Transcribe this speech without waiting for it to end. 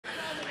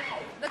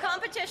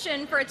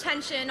competition for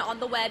attention on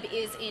the web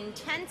is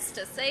intense,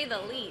 to say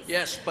the least.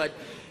 Yes, but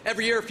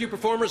every year a few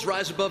performers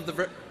rise above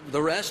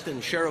the rest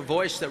and share a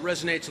voice that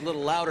resonates a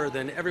little louder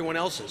than everyone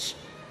else's.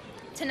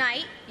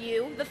 Tonight,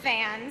 you, the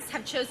fans,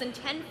 have chosen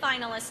 10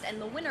 finalists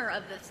and the winner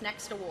of this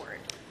next award.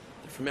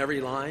 From every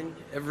line,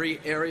 every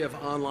area of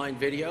online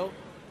video,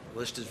 the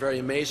list is very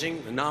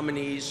amazing. The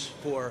nominees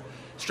for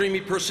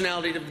Streamy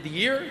Personality of the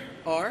Year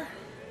are...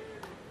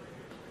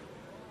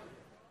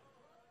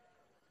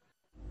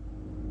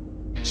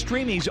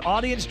 Streamy's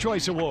Audience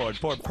Choice Award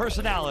for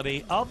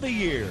Personality of the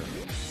Year.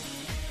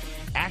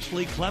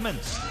 Ashley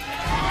Clements.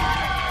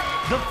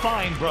 The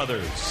Fine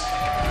Brothers.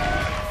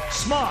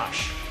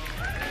 Smosh.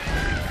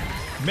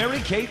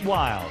 Mary-Kate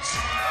Wiles.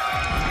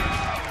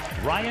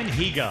 Ryan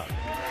Higa.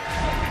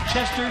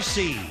 Chester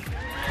C.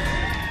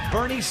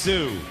 Bernie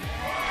Sue.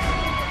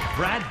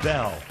 Brad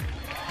Bell.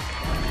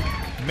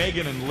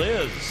 Megan and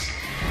Liz.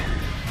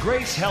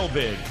 Grace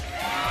Helbig.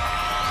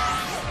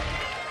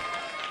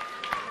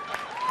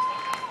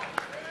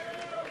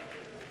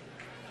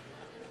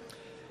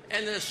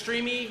 And the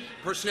Streamy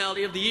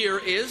Personality of the Year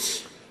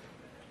is...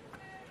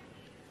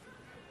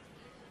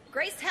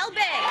 Grace Helbig.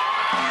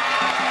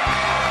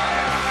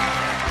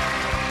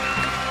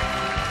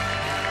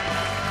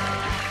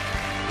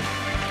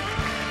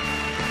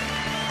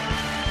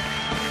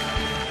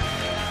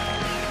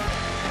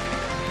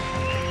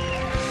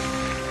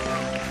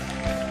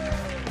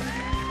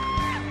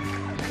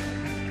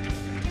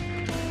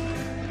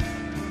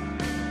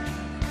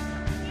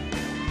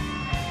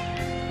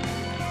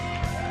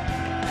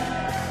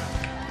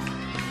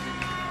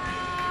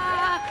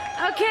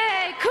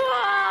 Okay, cool.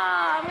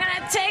 I'm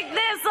gonna take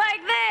this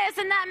like this,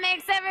 and that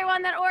makes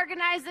everyone that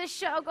organized this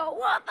show go,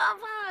 what the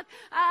fuck?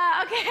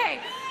 Okay.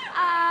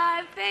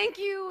 Thank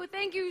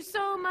you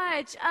so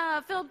much.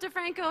 Phil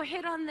DeFranco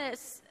hit on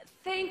this.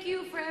 Thank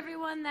you for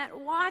everyone that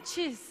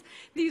watches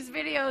these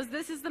videos.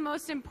 This is the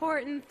most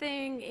important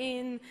thing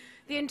in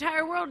the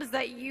entire world, is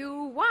that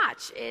you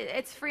watch.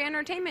 It's free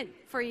entertainment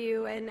for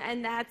you,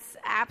 and that's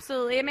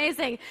absolutely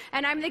amazing.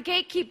 And I'm the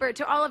gatekeeper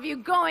to all of you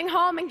going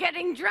home and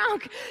getting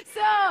drunk.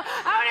 So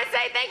I want to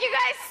say thank you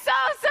guys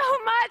so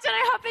much, and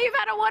I hope that you've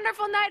had a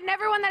wonderful night. And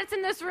everyone that's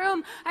in this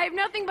room, I have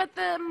nothing but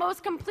the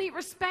most complete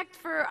respect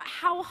for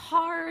how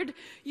hard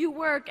you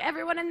work.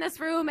 Everyone in this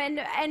room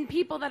and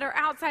people that are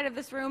outside of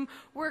this room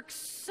work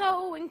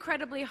so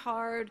incredibly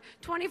hard,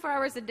 24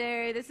 hours a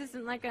day. This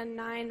isn't like a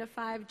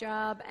 9-to-5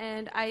 job,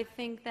 and I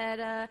think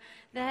that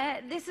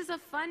that this is a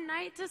fun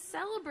night to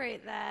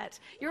celebrate that.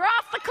 You're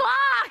off the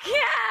clock!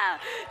 Yeah!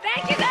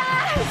 Thank you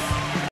guys!